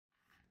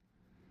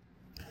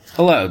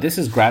Hello, this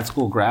is Grad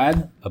School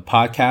Grad, a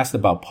podcast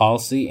about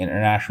policy and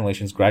international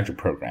relations graduate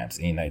programs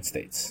in the United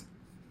States.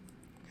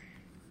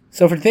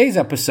 So for today's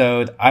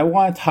episode, I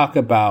want to talk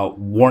about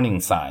warning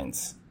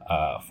signs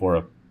for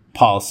a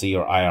policy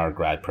or IR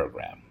grad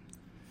program.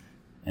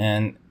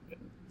 And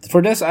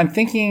for this, I'm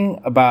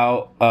thinking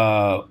about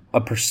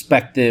a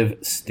prospective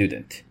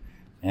student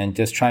and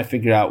just trying to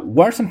figure out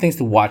what are some things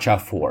to watch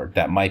out for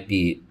that might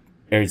be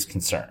areas of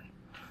concern.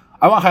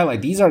 I want to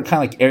highlight these are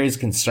kind of like areas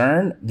of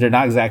concern. They're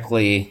not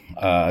exactly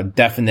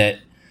definite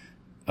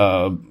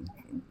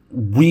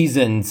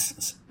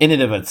reasons in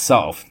and of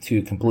itself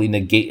to completely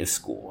negate a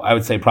school. I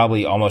would say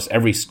probably almost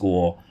every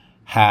school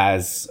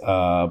has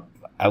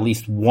at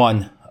least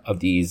one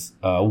of these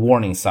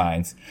warning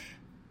signs.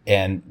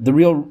 And the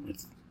real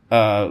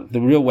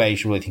way you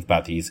should really think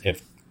about these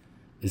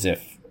is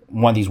if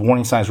one of these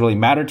warning signs really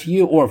matter to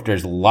you, or if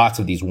there's lots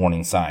of these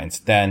warning signs,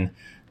 then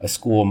a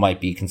school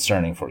might be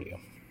concerning for you.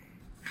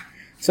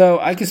 So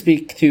I can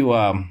speak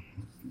to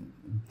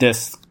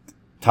this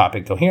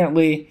topic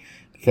coherently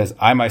because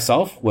I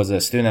myself was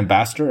a student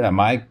ambassador at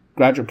my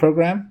graduate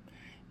program,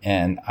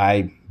 and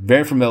I'm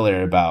very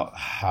familiar about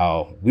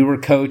how we were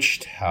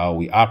coached, how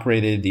we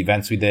operated, the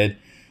events we did,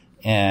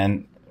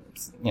 and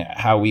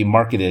how we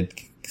marketed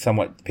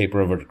somewhat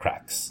paper over the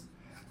cracks.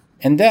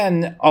 And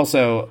then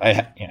also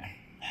I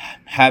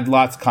had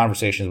lots of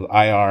conversations with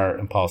IR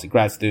and policy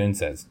grad students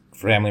as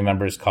family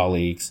members,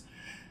 colleagues,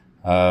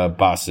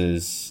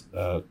 bosses,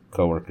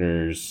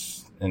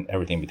 coworkers, and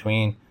everything in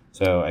between.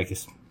 So I can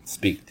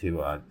speak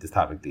to this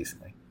topic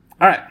decently.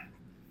 All right.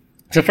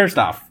 So first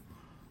off,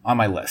 on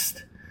my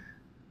list,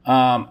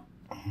 it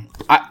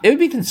would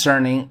be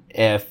concerning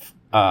if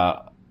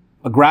a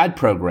grad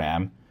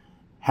program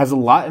has a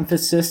lot of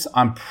emphasis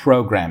on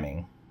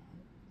programming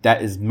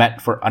that is meant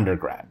for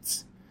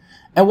undergrads.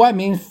 And what I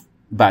mean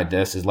by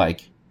this is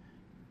like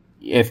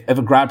if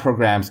a grad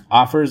program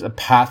offers a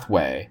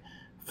pathway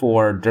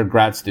for their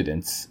grad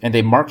students, and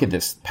they market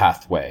this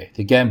pathway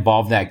to get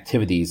involved in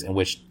activities in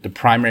which the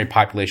primary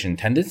population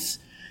attendance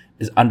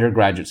is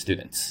undergraduate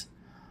students.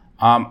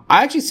 I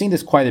actually seen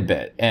this quite a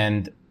bit,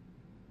 and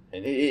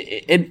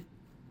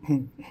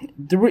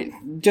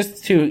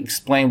just to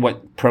explain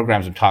what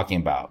programs I'm talking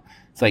about,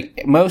 it's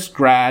like most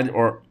grad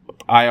or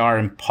IR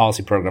and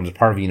policy programs are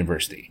part of a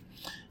university.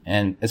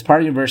 And as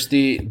part of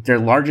university, their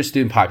largest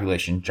student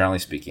population, generally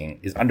speaking,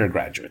 is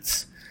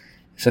undergraduates.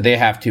 So they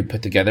have to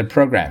put together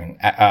programming,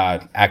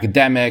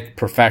 academic,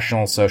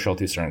 professional, social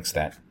to a certain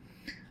extent,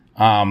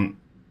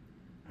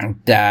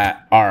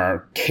 that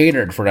are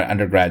catered for the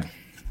undergrad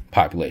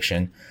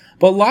population.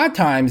 But a lot of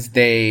times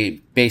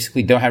they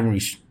basically don't have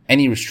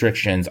any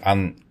restrictions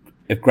on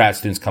if grad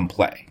students come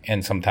play,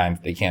 and sometimes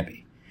they can't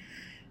be.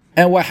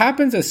 And what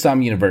happens at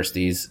some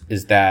universities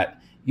is that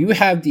you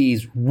have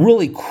these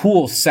really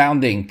cool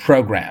sounding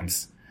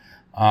programs.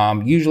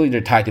 Usually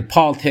they're tied to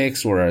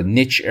politics or a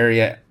niche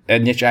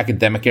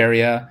academic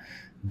area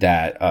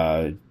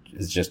that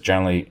is just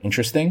generally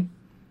interesting.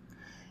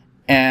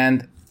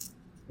 And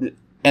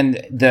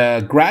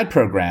the grad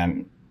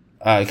program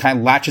kind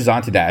of latches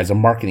onto that as a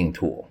marketing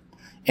tool.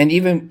 And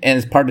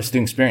as part of the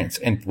student experience.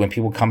 And when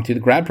people come to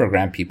the grad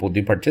program, people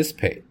do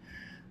participate.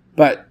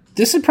 But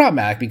this is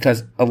problematic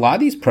because a lot of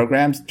these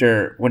programs,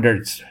 when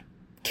they're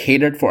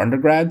catered for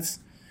undergrads,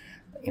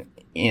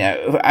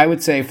 I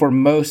would say for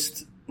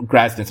most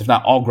grad students, if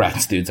not all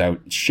grad students, I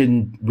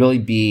shouldn't really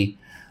be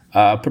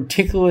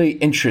particularly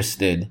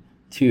interested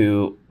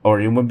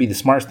or it wouldn't be the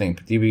smartest thing,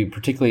 but to be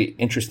particularly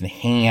interested in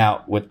hanging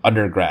out with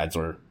undergrads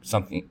or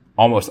something,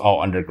 almost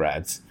all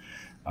undergrads,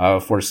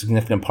 for a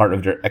significant part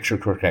of their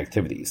extracurricular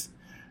activities.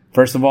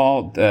 First of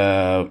all,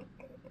 the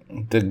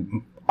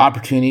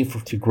opportunity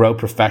to grow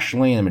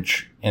professionally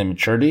and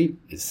maturity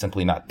is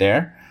simply not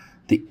there.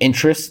 The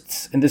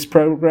interests in this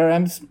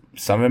programs,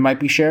 some of it might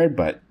be shared,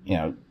 but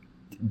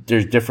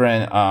there's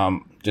different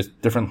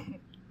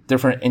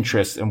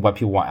interests in what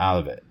people want out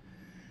of it.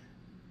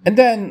 And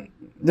then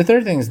the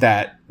third thing is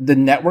that the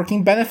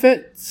networking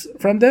benefits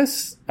from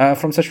this,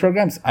 from such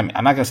programs, I'm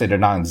not going to say they're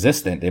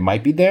non-existent. They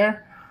might be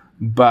there,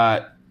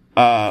 but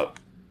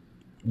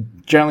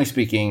generally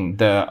speaking,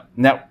 the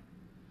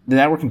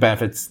networking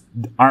benefits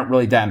aren't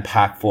really that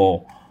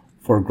impactful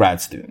for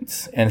grad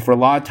students. And for a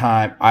lot of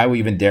time, I would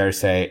even dare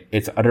say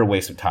it's an utter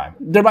waste of time.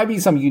 There might be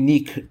some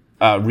unique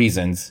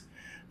reasons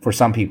for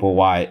some people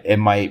why it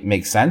might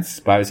make sense,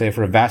 but I would say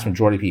for the vast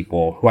majority of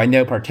people who I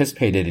know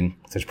participated in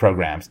such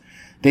programs,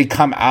 they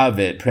come out of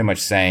it pretty much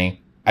saying,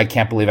 I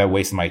can't believe I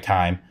wasted my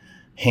time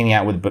hanging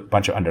out with a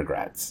bunch of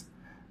undergrads.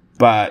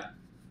 But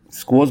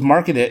schools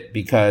market it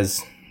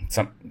because,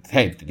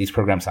 these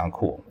programs sound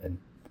cool.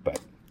 But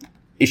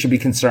it should be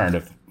concerned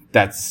if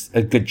that's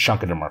a good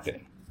chunk of their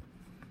marketing.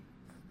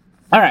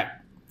 All right.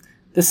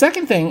 The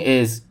second thing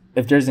is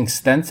if there's an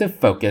extensive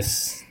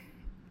focus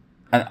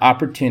on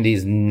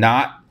opportunities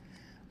not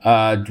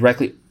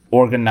directly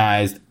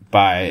organized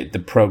by the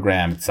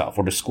program itself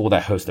or the school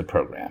that hosts the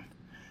program.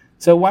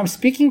 So what I'm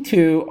speaking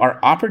to are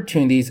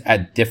opportunities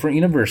at different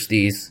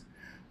universities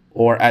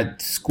or at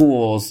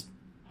schools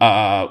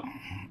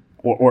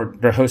or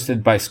they're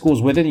hosted by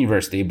schools within the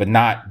university, but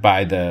not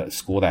by the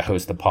school that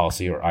hosts the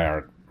policy or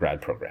IR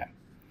grad program.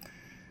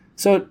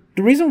 So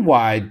the reason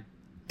why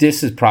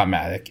this is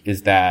problematic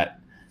is that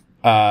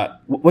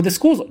what the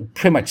school's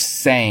pretty much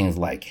saying is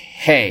like,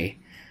 hey,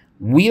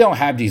 we don't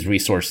have these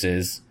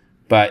resources,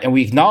 and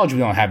we acknowledge we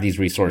don't have these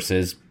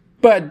resources,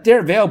 but they're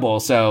available,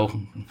 so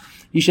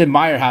you should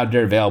admire how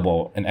they're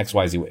available in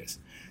XYZ ways.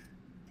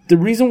 The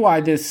reason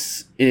why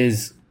this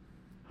is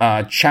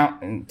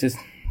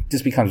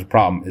this becomes a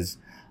problem is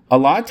a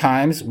lot of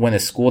times when a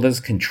school does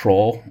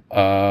control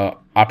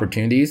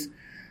opportunities,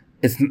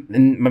 it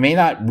may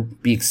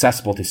not be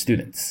accessible to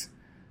students.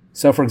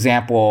 So, for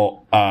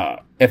example,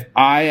 if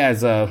I,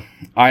 as a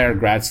IR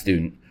grad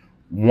student,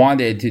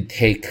 wanted to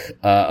take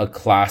a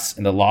class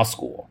in the law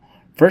school,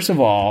 first of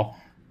all,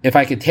 if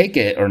I could take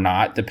it or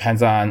not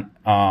depends on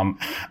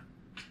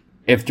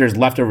if there's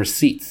leftover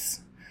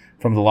seats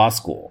from the law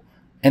school.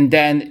 And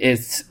then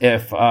it's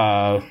if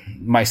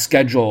my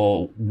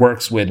schedule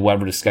works with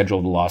whatever the schedule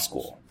of the law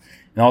school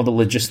and all the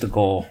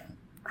logistical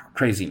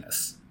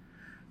craziness.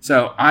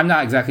 So I'm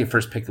not exactly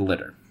first pick of the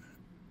litter.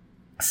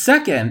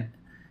 Second,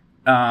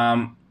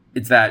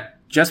 it's that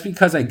just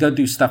because I go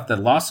do stuff at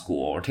law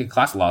school or take a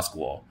class at law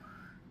school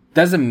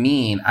doesn't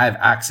mean I have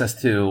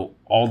access to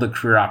all the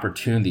career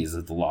opportunities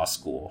of the law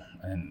school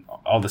and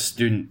all the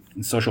student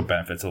and social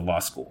benefits of the law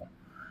school.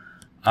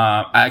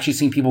 I actually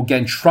seen people get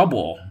in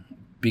trouble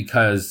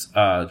because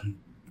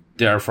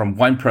they're from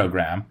one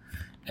program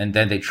and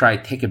then they try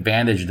to take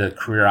advantage of the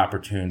career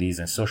opportunities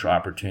and social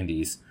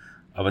opportunities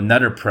of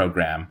another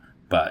program,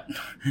 but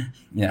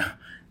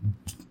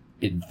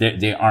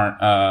they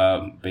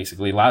aren't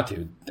basically allowed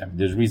to. I mean,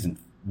 there's a reason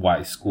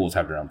why schools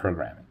have their own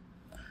programming.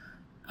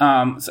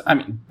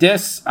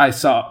 This I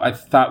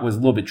thought was a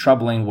little bit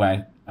troubling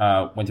when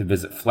I went to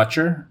visit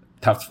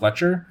Tufts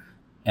Fletcher,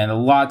 and a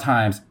lot of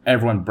times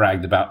everyone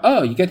bragged about,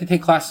 oh, you get to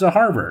take classes at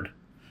Harvard.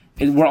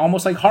 We're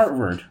almost like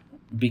Harvard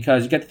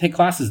because you get to take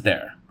classes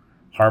there.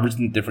 Harvard's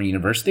a different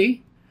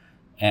university,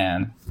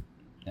 and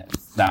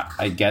it's not.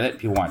 I get it.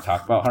 People want to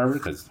talk about Harvard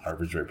because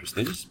Harvard's very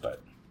prestigious,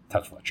 but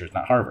Tufts Fletcher is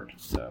not Harvard.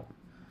 So,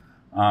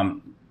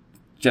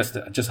 just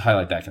to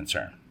highlight that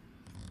concern.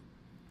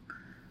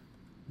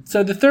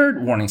 So the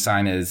third warning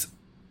sign is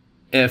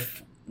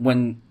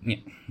when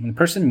a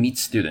person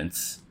meets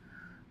students,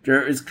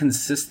 there is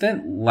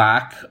consistent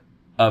lack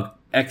of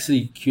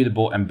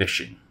executable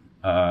ambition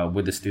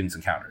with the students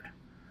encountered.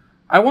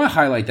 I want to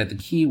highlight that the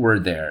key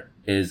word there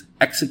is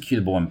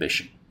executable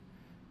ambition.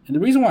 And the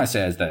reason why I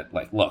say is that,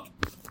 look,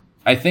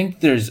 I think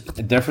there's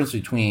a difference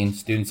between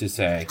students who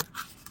say,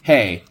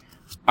 hey,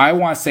 I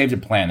want to save the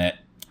planet.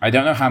 I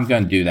don't know how I'm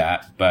going to do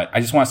that, but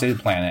I just want to save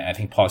the planet. I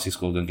think policy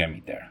school is going to get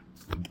me there.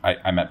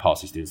 I met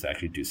policy students that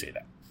actually do say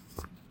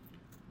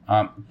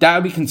that. That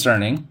would be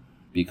concerning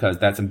because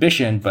that's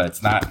ambition, but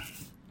it's not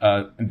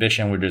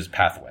ambition where there's a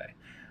pathway.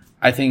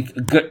 I think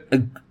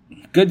a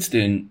good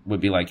student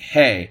would be like,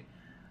 hey,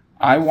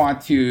 I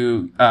want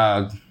to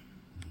I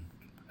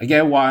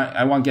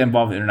want to get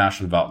involved in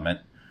international development,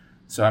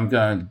 so I'm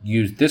going to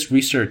use this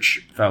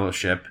research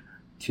fellowship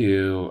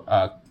to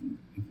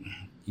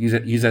use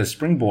it as a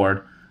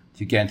springboard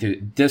to get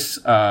into this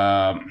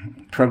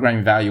program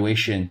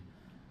evaluation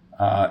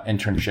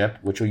internship,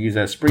 which will use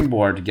as a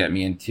springboard to get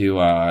me into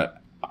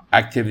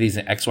activities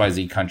in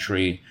XYZ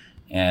country,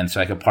 and so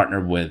I could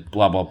partner with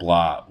blah blah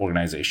blah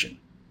organization.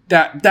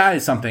 That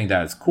is something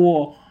that is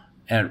cool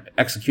and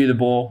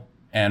executable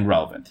and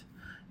relevant.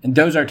 And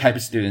those are the type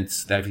of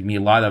students that if you meet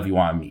a lot of, you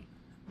want to meet.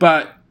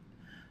 But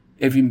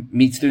if you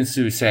meet students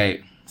who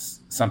say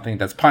something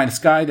that's pie in the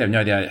sky, they have no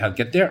idea how to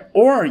get there,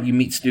 or you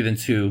meet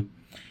students who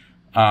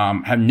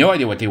have no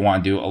idea what they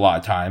want to do a lot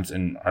of times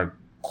and are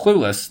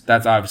clueless,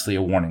 that's obviously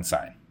a warning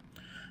sign.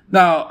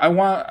 Now, I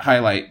want to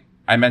highlight,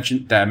 I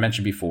mentioned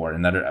before in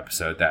another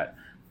episode that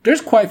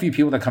there's quite a few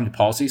people that come to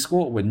policy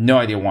school with no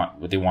idea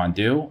what they want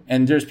to do.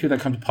 And there's people that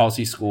come to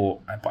policy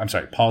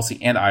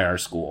and IR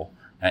school,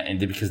 and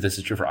because this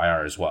is true for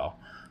IR as well,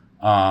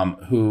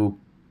 who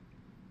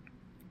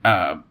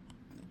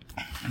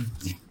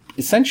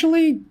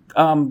essentially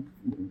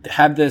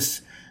have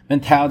this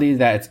mentality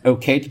that it's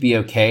okay to be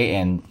okay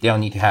and they don't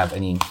need to have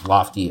any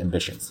lofty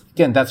ambitions.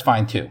 Again, that's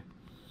fine too.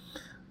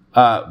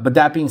 But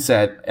that being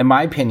said, in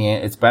my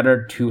opinion, it's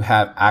better to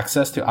have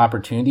access to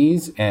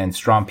opportunities and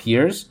strong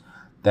peers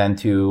than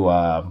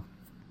to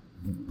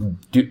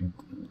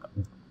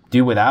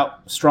do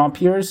without strong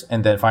peers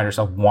and then find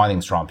yourself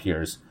wanting strong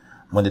peers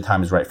when the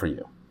time is right for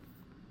you.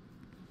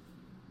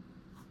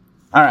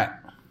 All right.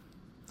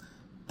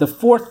 The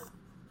fourth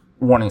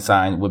warning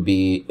sign would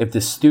be if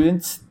the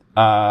students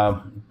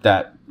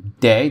that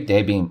they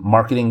being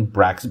marketing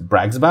brags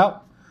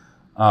about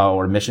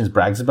or admissions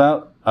brags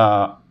about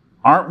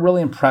aren't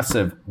really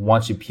impressive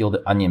once you peel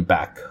the onion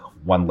back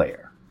one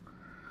layer.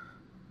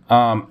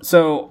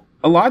 So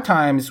a lot of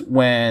times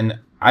when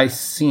I've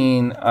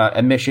seen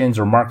admissions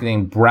or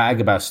marketing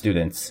brag about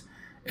students,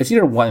 it's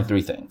either one of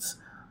three things.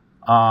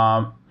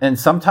 And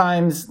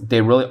sometimes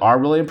they really are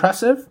really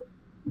impressive,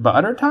 but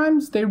other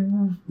times they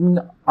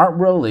aren't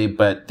really,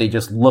 but they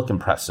just look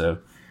impressive.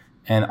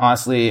 And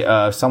honestly,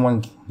 if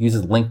someone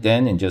uses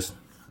LinkedIn and just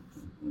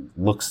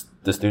looks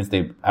the students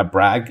they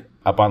brag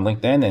up on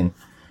LinkedIn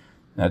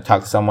and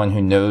talk to someone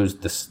who knows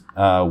this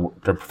their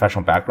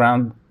professional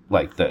background,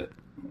 like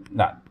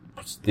not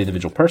the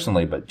individual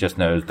personally, but just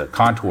knows the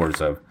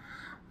contours of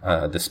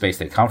the space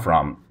they come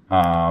from,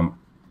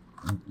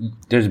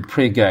 there's a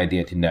pretty good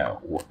idea to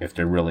know if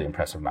they're really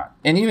impressive or not.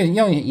 And you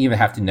don't even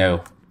have to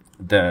know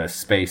the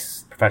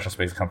professional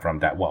space they come from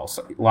that well.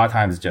 So a lot of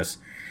times it's just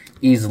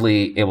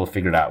easily able to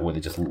figure it out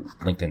with just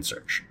LinkedIn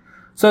search.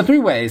 So 3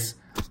 ways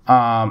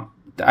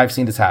I've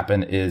seen this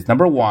happen is,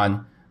 number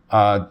 1,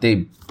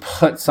 they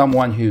put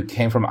someone who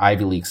came from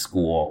Ivy League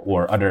school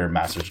or other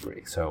master's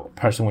degree. So a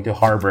person went to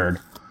Harvard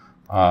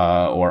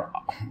or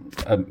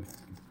a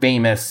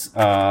famous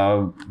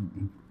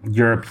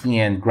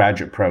European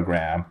graduate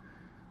program,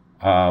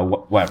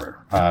 whatever.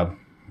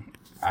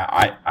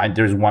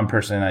 There's one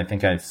person I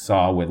think I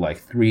saw with like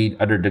 3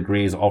 other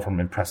degrees, all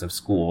from impressive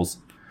schools,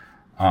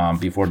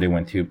 before they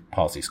went to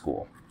policy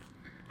school.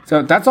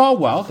 So that's all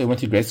well. They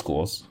went to great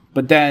schools.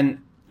 But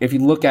then if you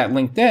look at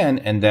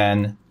LinkedIn and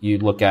then you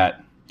look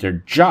at their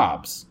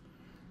jobs,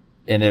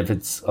 and if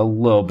it's a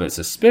little bit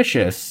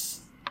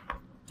suspicious,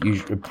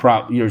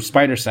 your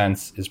spider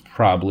sense is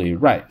probably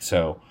right.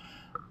 So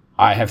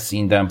I have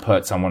seen them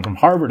put someone from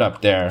Harvard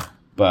up there,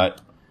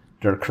 but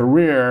their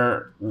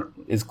career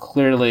is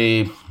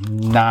clearly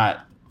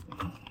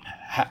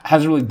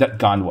hasn't really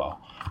gone well.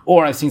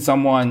 Or I've seen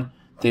someone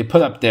they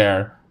put up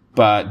there,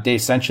 but they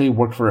essentially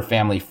work for a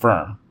family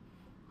firm.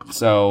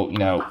 So,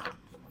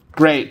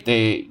 great,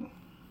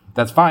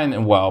 that's fine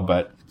and well,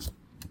 but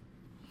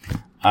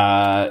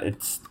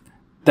it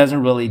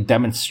doesn't really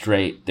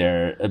demonstrate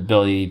their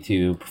ability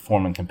to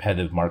perform in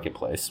competitive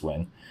marketplace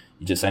when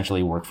you just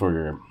essentially work for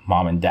your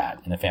mom and dad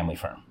in a family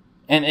firm.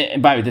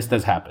 And by the way, this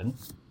does happen,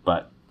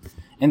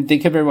 and they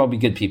could very well be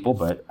good people,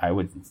 but I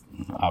would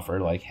offer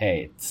like,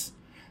 hey, it's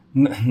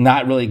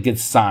not really a good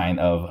sign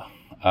of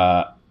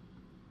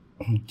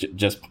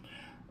just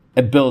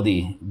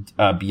ability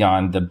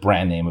beyond the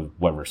brand name of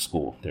whatever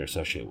school they're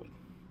associated with.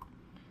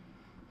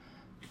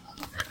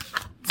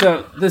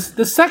 So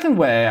the second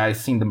way I've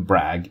seen them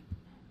brag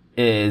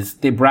is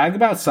they brag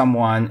about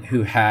someone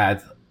who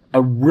had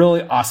a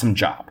really awesome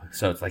job.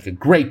 So it's like a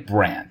great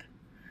brand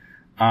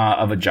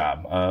of a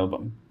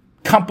job,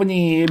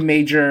 company,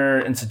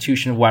 major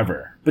institution,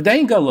 whatever. But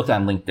then you go look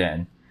on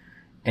LinkedIn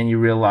and you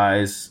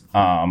realize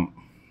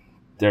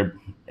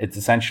it's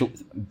essentially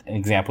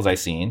examples I've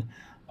seen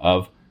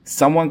of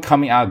someone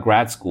coming out of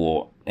grad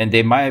school and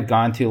they might have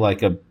gone to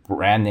like a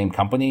brand name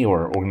company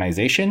or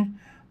organization,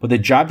 but the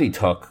job they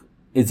took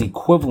is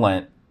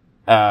equivalent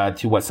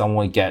to what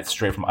someone would get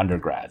straight from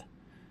undergrad.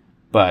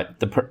 But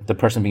the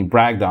person being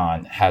bragged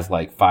on has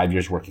like 5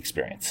 years work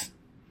experience.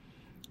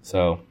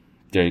 So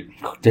there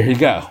you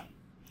go.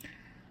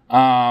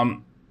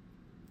 And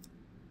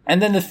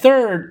then the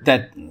third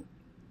in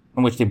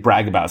which they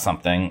brag about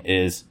something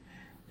is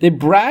they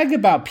brag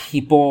about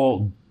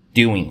people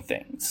doing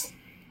things.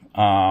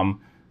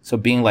 So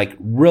being like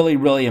really,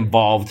 really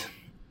involved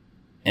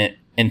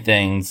in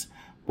things,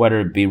 whether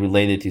it be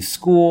related to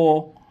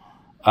school,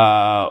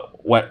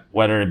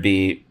 whether it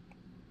be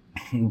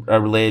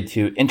related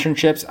to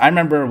internships. I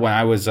remember when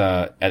I was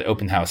at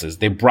open houses,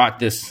 they brought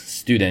this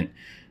student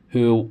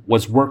who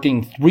was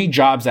working 3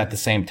 jobs at the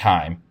same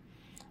time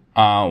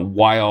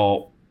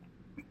while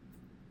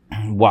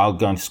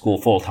going to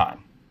school full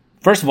time.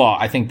 First of all,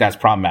 I think that's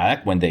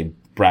problematic when they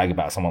brag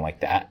about someone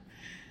like that.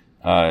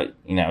 I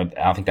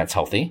don't think that's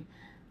healthy.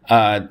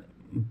 But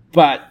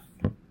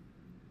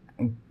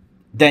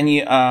then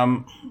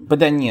a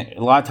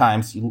lot of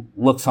times you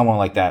look someone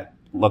like that,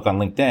 look on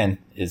LinkedIn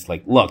is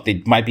like, look,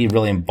 they might be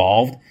really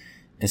involved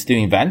in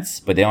student events,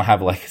 but they don't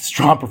have like a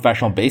strong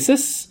professional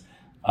basis,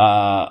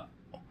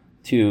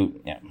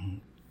 to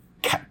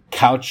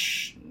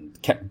couch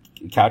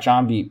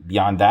on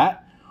beyond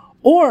that.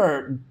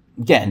 Or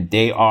again,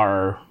 they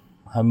have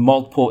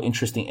multiple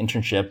interesting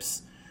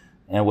internships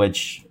in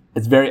which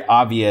it's very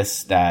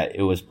obvious that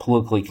it was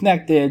politically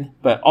connected,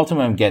 but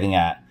ultimately what I'm getting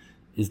at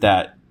is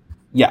that,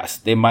 yes,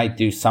 they might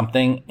do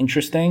something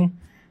interesting,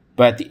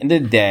 but at the end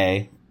of the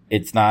day,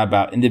 it's not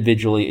about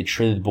individually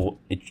attributable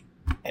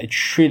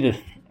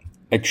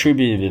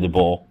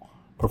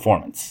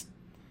performance.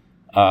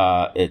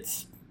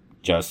 It's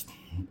just,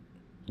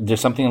 there's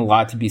something a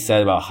lot to be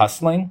said about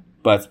hustling,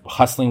 but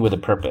hustling with a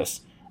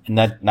purpose, and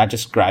not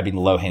just grabbing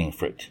low-hanging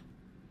fruit.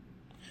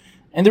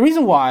 And the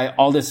reason why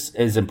all this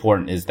is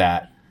important is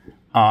that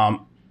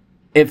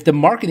if the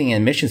marketing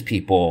and admissions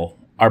people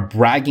are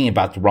bragging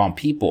about the wrong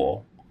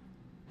people,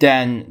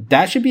 then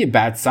that should be a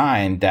bad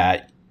sign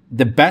that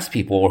the best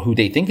people, or who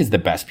they think is the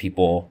best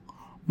people,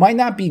 might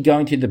not be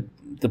going to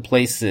the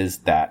places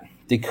that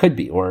they could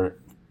be, or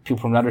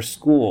people from another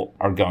school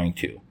are going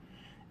to.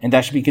 And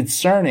that should be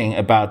concerning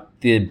about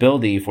the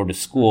ability for the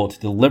school to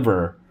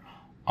deliver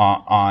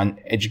on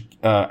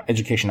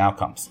education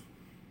outcomes.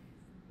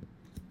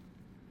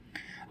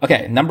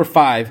 Okay, number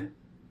 5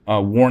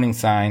 warning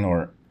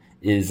sign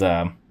is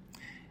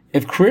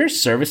if career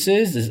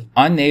services is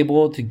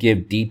unable to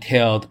give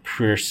detailed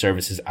career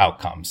services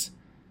outcomes.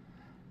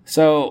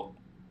 So,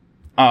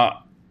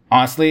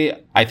 honestly,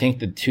 I think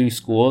the two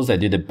schools that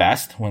do the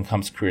best when it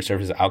comes to career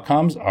services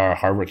outcomes are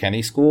Harvard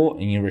Kennedy School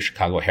and University of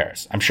Chicago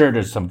Harris. I'm sure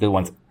there's some good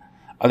ones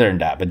other than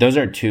that, but those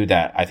are two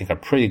that I think are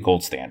pretty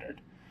gold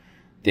standard.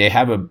 They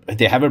have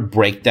a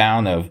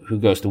breakdown of who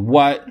goes to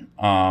what.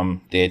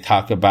 They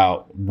talk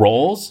about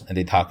roles and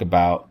they talk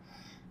about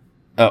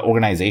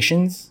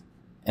organizations.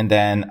 And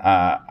then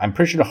I'm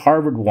pretty sure the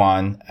Harvard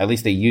one, at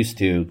least they used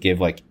to give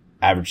like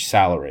average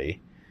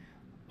salary.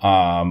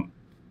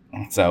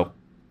 So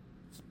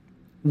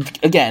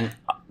again,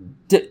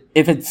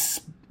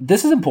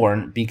 this is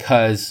important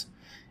because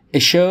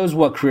it shows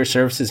what career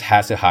services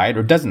has to hide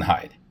or doesn't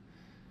hide.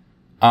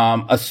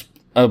 A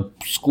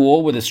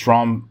school with a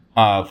strong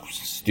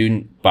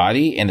student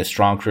body and a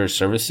strong career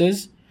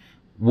services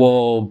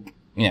will,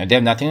 they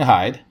have nothing to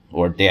hide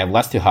or they have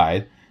less to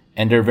hide,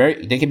 and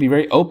they can be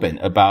very open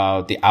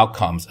about the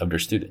outcomes of their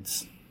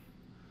students.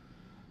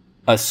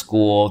 A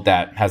school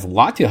that has a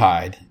lot to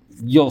hide,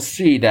 you'll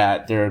see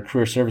that their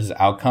career services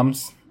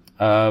outcomes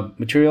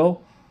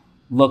material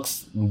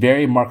looks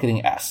very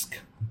marketing-esque.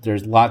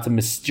 There's lots of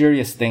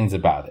mysterious things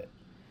about it.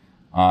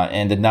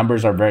 And the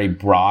numbers are very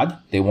broad.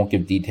 They won't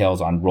give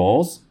details on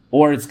roles,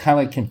 or it's kind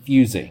of like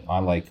confusing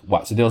on like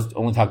what. So they'll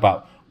only talk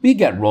about, we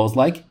get roles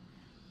like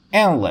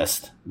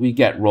analyst. We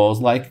get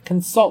roles like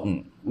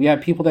consultant. We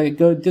have people that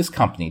go to this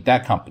company,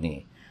 that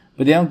company,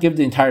 but they don't give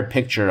the entire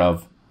picture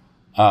of,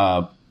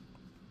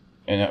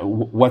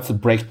 what's the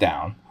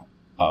breakdown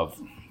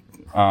of,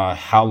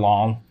 how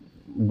long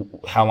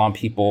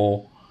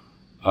people,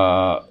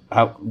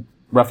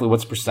 roughly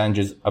what's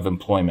percentages of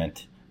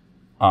employment,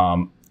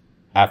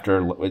 after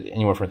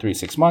anywhere from 3 to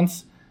 6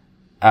 months,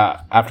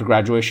 after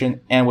graduation,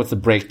 and what's the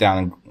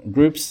breakdown in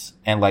groups,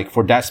 and like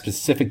for that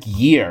specific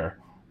year,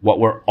 what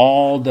were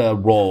all the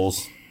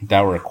roles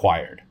that were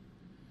required.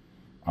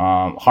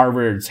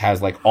 Harvard's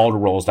has like all the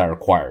roles that are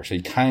required, so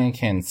you kind of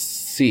can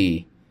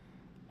see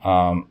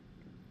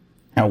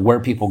where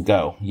people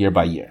go year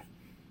by year.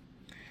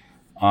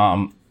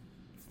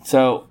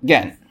 So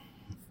again,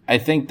 I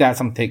think that's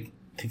something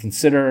to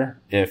consider.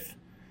 If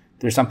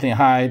there's something to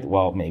hide,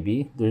 well,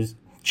 maybe there's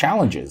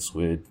challenges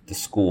with the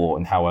school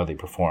and how well they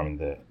perform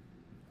in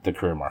the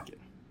career market.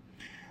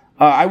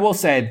 I will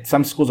say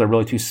some schools are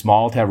really too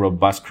small to have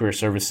robust career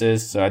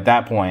services. So at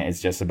that point, it's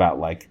just about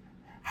like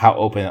how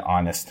open and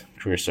honest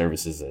career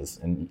services is.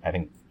 And I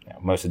think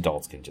most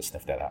adults can just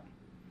sniff that out.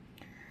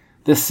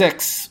 The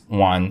sixth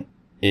one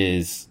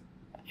is,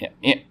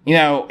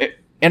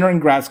 entering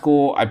grad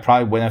school, I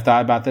probably wouldn't have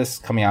thought about this.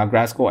 Coming out of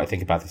grad school, I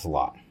think about this a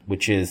lot,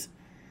 which is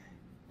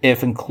a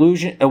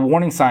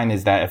warning sign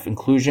is that if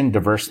inclusion,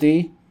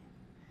 diversity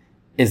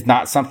is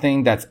not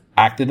something that's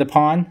acted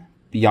upon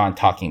beyond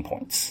talking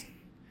points.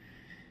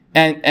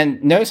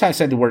 And notice how I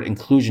said the word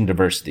inclusion,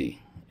 diversity,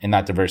 and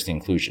not diversity,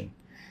 inclusion.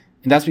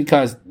 And that's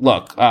because,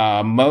 look,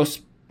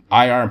 most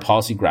IR and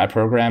policy grad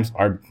programs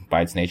are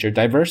by its nature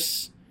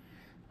diverse.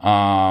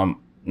 Not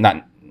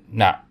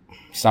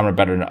some are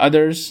better than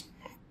others,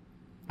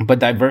 but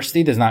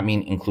diversity does not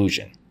mean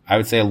inclusion. I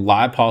would say a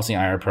lot of policy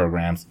and IR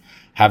programs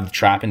have the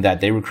trap in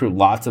that they recruit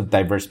lots of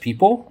diverse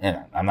people. And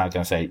I'm not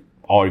going to say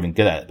all are even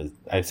good at it,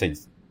 but I'd say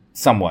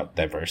somewhat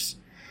diverse.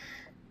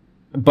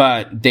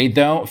 But they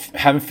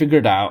haven't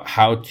figured out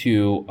how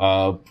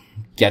to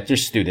get their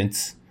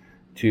students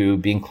to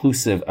be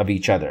inclusive of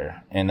each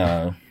other in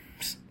a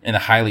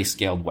highly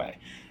scaled way.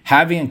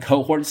 Having a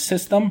cohort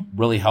system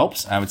really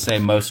helps. I would say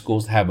most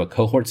schools that have a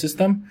cohort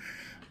system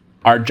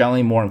are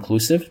generally more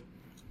inclusive.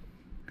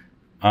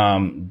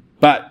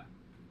 But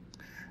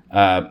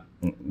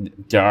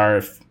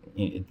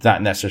it's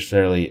not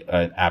necessarily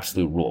an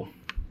absolute rule.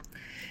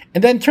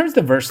 And then in terms of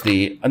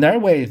diversity, another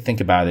way to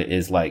think about it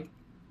is like,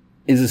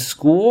 is a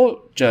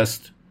school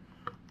just,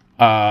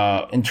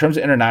 in terms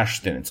of international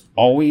students,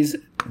 always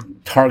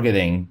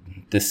targeting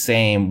the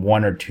same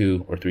 1 or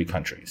 2 or 3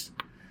 countries?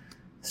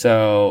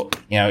 So,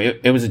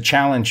 it was a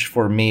challenge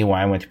for me when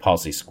I went to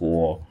policy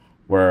school,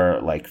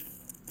 where like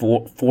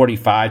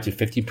 45 to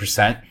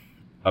 50%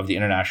 of the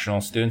international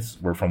students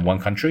were from one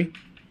country.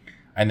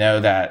 I know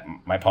that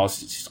my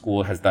policy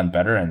school has done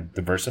better and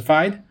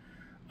diversified,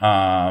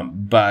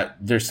 but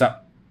there's some,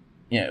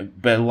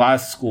 but a lot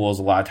of schools,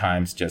 a lot of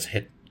times just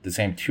hit the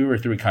same 2 or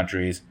 3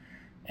 countries,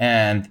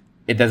 and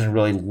it doesn't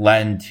really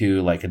lend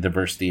to like a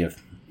diversity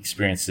of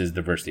experiences,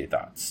 diversity of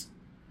thoughts.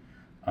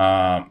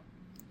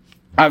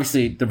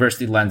 Obviously,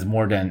 diversity lends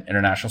more than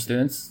international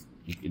students.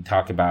 You can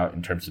talk about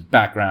in terms of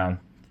background,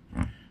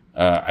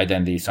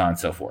 identity, so on and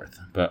so forth.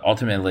 But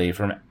ultimately,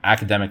 from an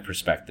academic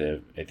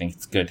perspective, I think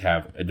it's good to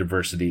have a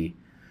diversity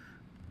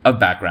of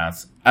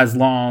backgrounds as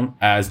long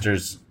as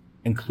there's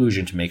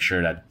inclusion to make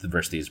sure that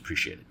diversity is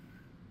appreciated.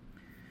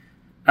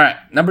 All right,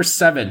 number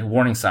 7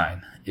 warning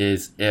sign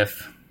is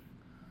if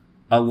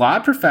a lot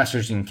of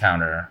professors you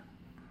encounter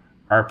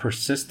are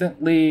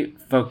persistently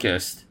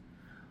focused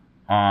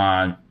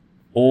on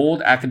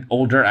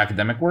older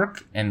academic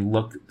work and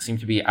seem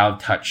to be out of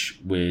touch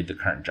with the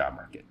current job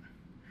market.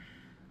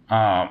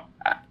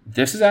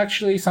 This is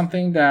actually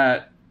something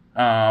that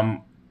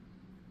it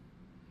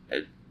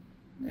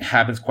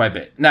happens quite a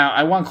bit. Now,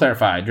 I want to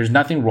clarify, there's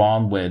nothing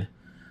wrong with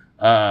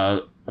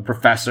a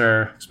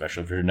professor,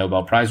 especially if you're a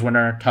Nobel Prize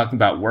winner, talking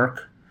about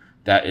work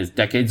that is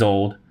decades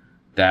old,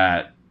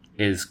 that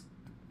is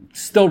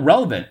still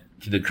relevant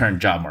to the current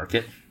job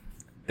market.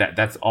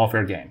 That's all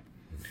fair game.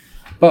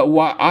 But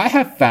what I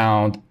have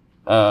found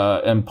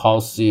in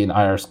policy and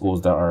IR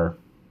schools that are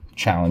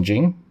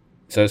challenging,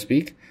 so to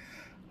speak,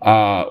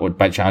 or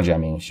by challenging I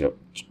mean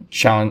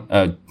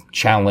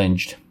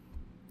challenged,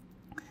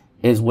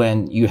 is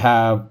when you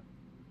have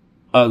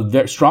a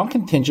very strong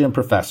contingent of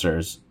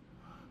professors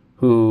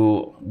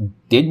who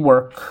did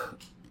work,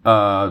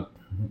 could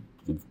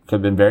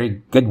have been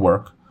very good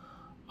work,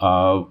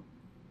 a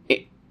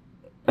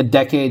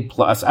decade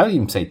plus, I would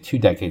even say 2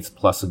 decades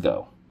plus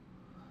ago.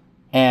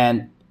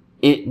 And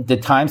the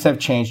times have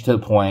changed to the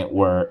point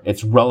where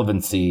its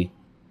relevancy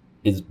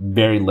is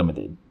very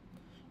limited.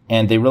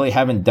 And they really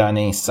haven't done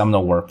any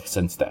seminal work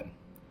since then.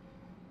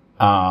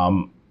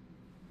 And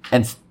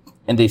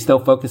they still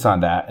focus on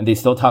that, and they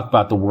still talk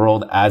about the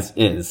world as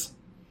is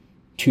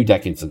 2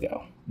 decades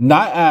ago.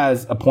 Not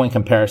as a point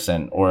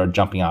comparison or a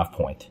jumping off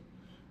point,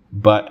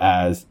 but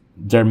as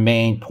their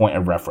main point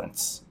of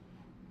reference.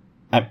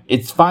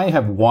 It's fine to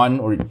have one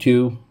or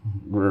two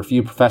or a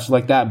few professors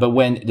like that, but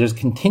when there's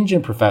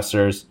contingent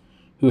professors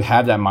who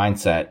have that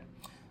mindset,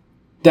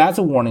 that's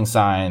a warning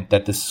sign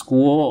that the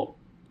school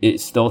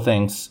still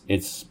thinks that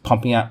its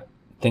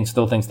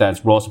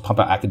role is to pump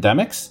out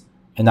academics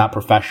and not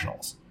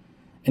professionals.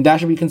 And that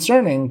should be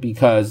concerning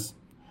because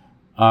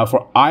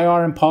for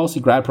IR and policy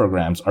grad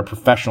programs are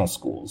professional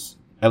schools,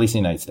 at least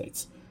in the United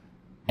States.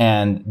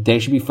 And they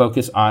should be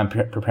focused on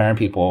preparing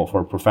people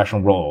for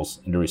professional roles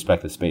in their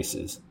respective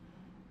spaces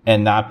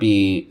and not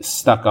be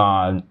stuck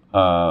on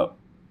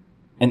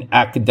an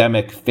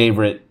academic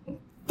favorite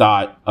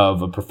thought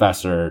of a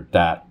professor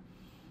that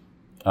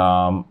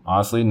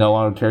honestly no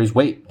longer carries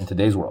weight in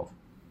today's world.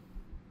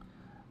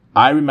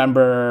 I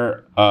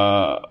remember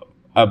a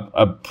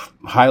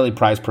highly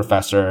prized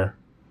professor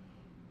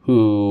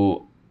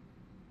who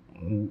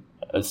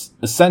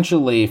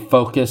essentially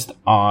focused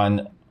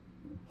on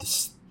the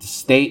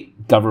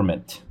state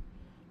government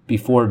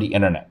before the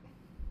internet.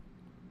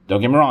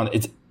 Don't get me wrong,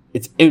 it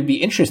would be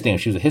interesting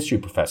if she was a history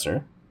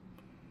professor,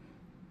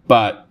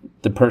 but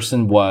the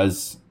person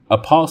was a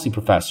policy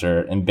professor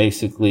and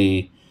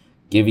basically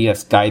giving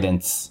us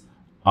guidance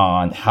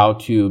on how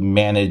to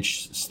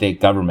manage state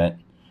government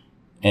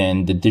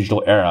in the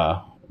digital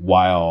era,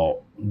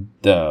 while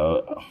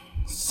the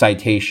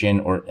citation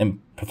or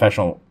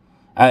professional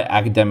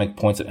academic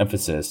points of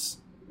emphasis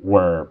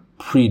were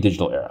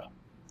pre-digital era.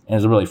 And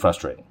it's really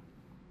frustrating.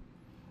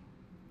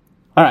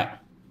 All right.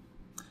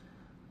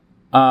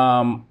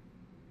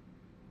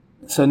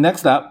 So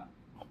next up,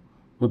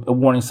 a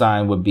warning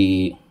sign would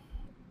be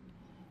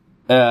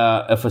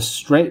if the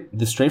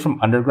straight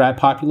from undergrad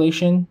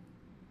population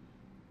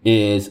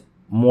is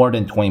more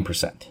than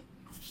 20%.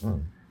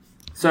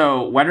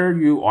 So whether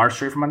you are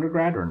straight from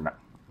undergrad or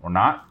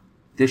not,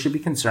 this should be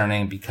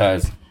concerning,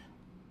 because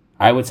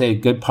I would say a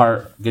good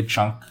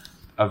chunk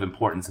of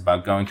importance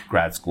about going to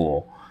grad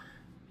school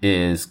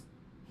is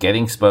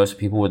getting exposed to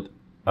people with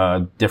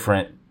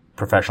different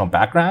professional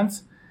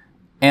backgrounds,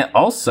 and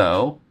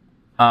also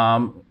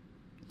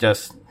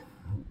just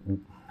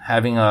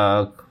having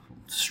a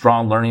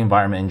strong learning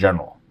environment in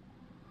general.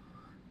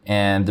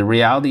 And the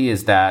reality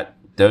is that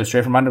those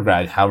straight from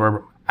undergrad,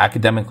 however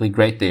academically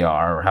great they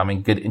are or how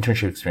many good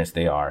internship experience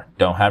they are,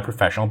 don't have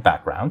professional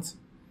backgrounds.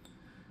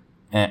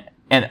 And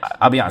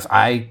I'll be honest,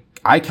 I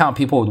count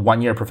people with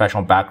 1 year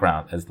professional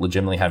background as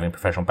legitimately having a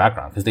professional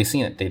background, because they've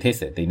seen it, they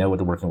tasted it, they know what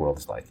the working world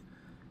is like.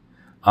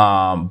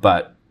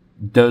 But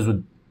those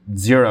with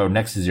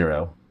next to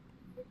zero,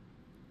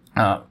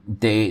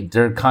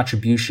 their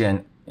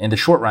contribution in the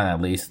short run,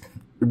 at least,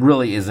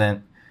 really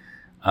isn't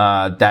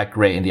that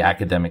great in the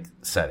academic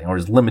setting, or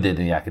is limited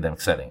in the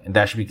academic setting. And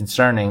that should be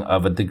concerning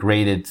of a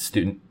degraded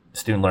student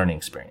learning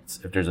experience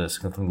if there's a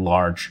significantly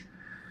large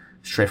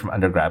straight from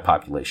undergrad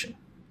population.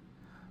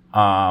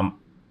 Now,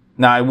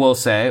 I will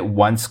say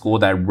one school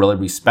that I really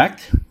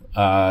respect,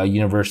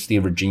 University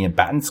of Virginia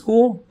Baton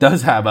School,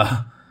 does have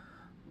a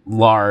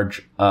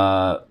large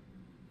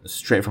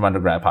straight from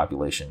undergrad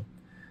population.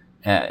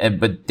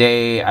 But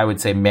they, I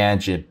would say,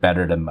 manage it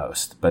better than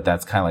most. But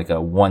that's kind of like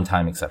a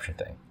one-time exception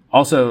thing.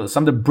 Also,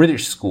 some of the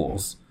British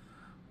schools,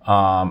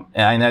 and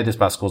I know this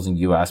about schools in the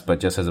U.S., but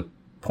just as a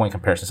point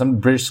comparison, some of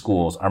the British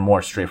schools are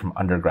more straight from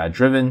undergrad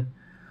driven.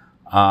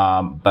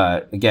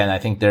 But again, I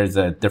think there's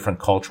a different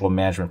cultural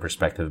management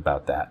perspective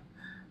about that.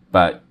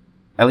 But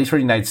at least for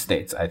the United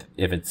States,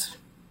 if it's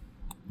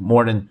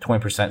more than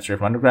 20% straight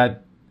from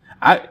undergrad,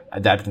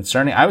 that'd be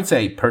concerning. I would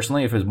say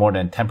personally, if it was more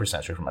than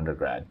 10% straight from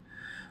undergrad,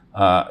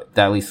 that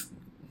at least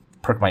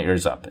perk my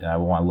ears up, and I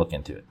would want to look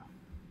into it.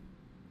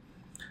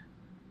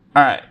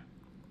 All right.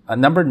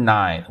 Number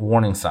 9,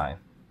 warning sign,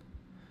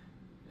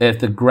 if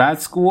the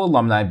grad school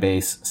alumni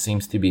base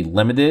seems to be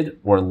limited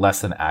or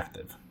less than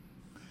active.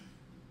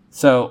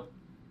 So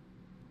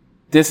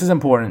this is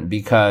important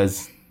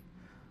because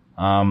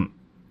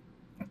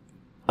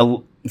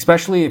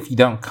especially if you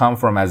don't come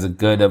from as a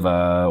good of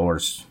a or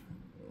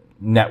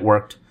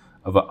networked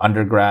of an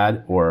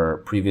undergrad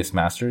or previous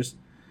master's,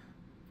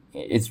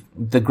 it's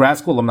the grad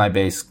school alumni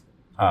base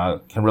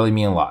can really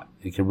mean a lot.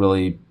 It can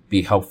really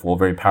be helpful,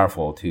 very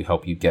powerful to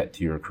help you get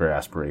to your career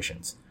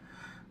aspirations.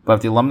 But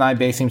if the alumni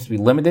base seems to be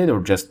limited or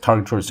just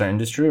targeted towards a certain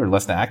industry or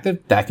less than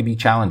active, that could be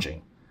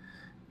challenging.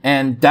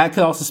 And that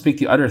could also speak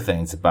to other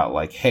things about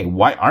like, hey,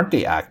 why aren't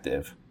they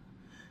active?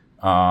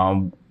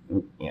 What's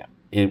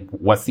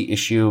the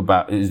issue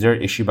about? Is there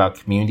an issue about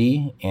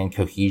community and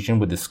cohesion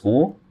with the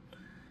school?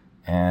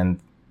 And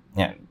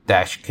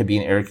that could be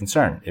an area of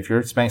concern. If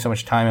you're spending so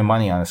much time and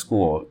money on a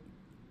school,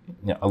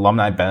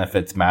 alumni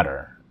benefits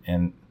matter.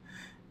 And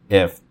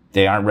if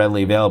they aren't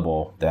readily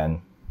available,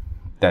 then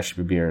that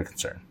should be an area of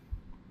concern.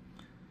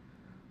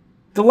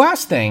 The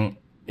last thing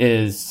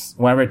is,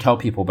 whenever I tell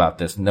people about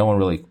this, not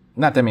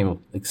that many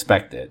people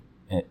expect it,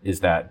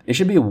 is that it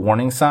should be a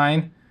warning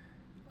sign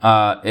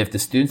if the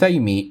students that you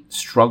meet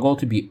struggle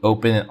to be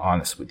open and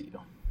honest with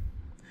you.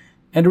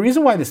 And the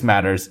reason why this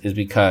matters is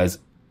because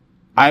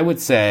I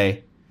would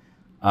say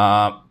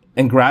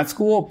in grad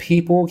school,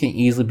 people can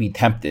easily be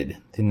tempted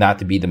to not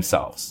to be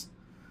themselves.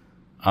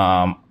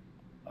 A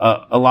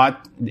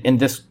lot, and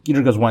this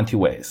either goes one of two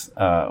ways.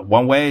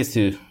 One way is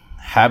to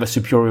have a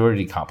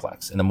superiority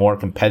complex. In a more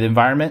competitive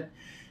environment,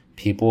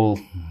 people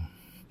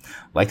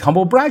like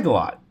humble brag a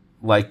lot,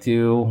 like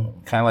to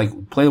kind of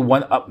like play the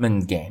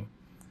one-upman game,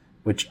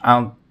 which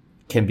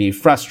can be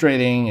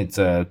frustrating. It's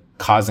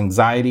cause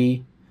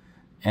anxiety,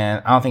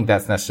 and I don't think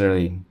that's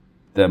necessarily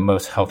the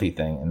most healthy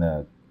thing in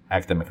the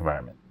academic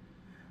environment.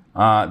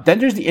 Then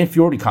there's the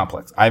inferiority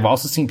complex. I've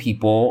also seen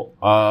people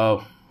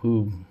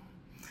who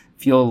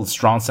feel a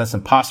strong sense of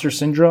imposter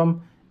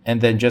syndrome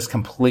and then just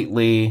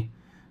completely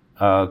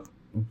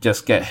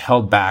just get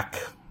held back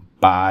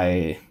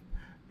by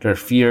their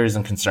fears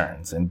and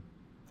concerns and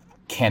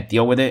can't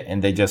deal with it.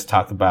 And they just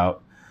talk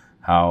about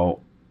how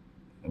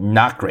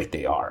not great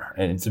they are.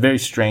 And it's a very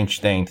strange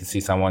thing to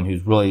see someone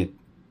who's really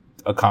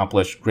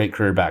accomplished, great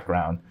career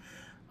background,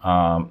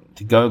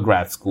 to go to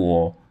grad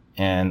school.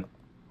 And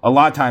a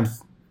lot of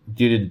times,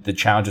 due to the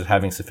challenge of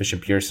having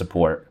sufficient peer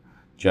support,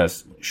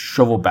 just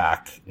shrivel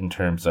back in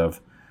terms of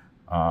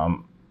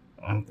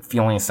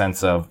feeling a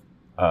sense of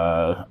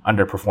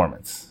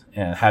underperformance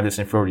and have this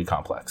inferiority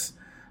complex.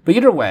 But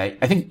either way,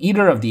 I think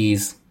either of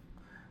these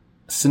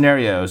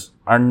scenarios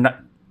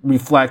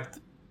reflect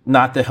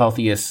not the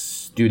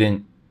healthiest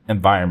student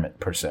environment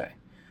per se.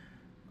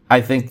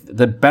 I think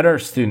the better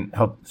student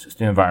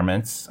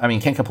environments,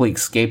 can't completely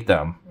escape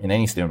them in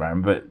any student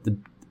environment, but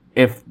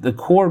if the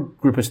core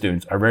group of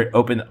students are very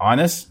open,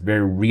 honest,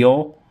 very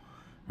real,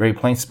 very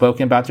plain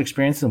spoken about their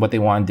experience and what they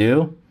want to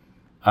do,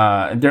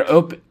 they're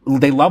open,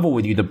 they level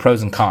with you the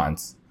pros and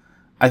cons.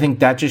 I think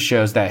that just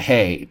shows that,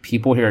 hey,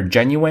 people here are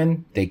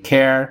genuine, they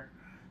care,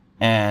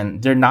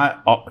 and they're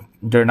not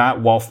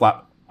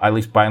wallflower, at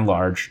least by and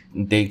large.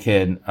 They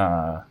can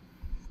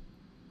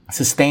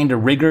sustain the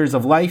rigors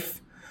of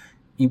life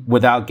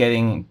without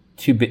getting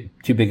too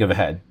big of a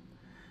head.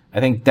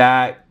 I think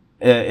that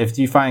if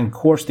you find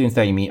core students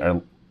that you meet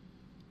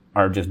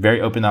are just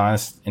very open and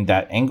honest in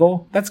that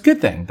angle, that's a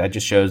good thing. That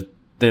just shows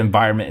the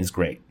environment is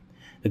great.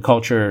 The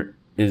culture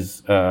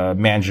is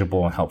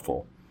manageable and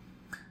helpful.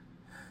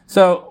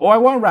 So what I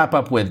want to wrap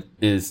up with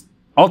is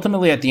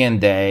ultimately at the end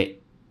of the day,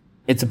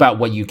 it's about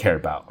what you care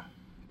about.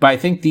 But I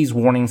think these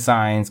warning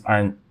signs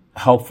are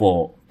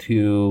helpful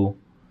to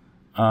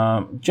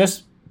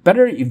just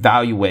better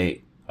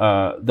evaluate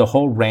the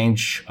whole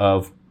range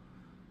of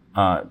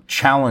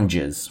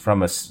challenges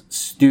from a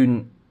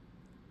student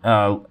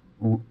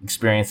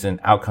experience and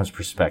outcomes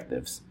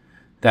perspectives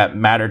that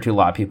matter to a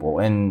lot of people.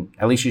 And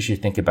at least you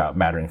should think about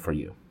mattering for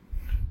you.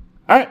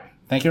 All right.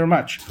 Thank you very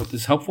much. Hope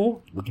this is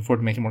helpful. Looking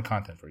forward to making more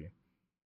content for you.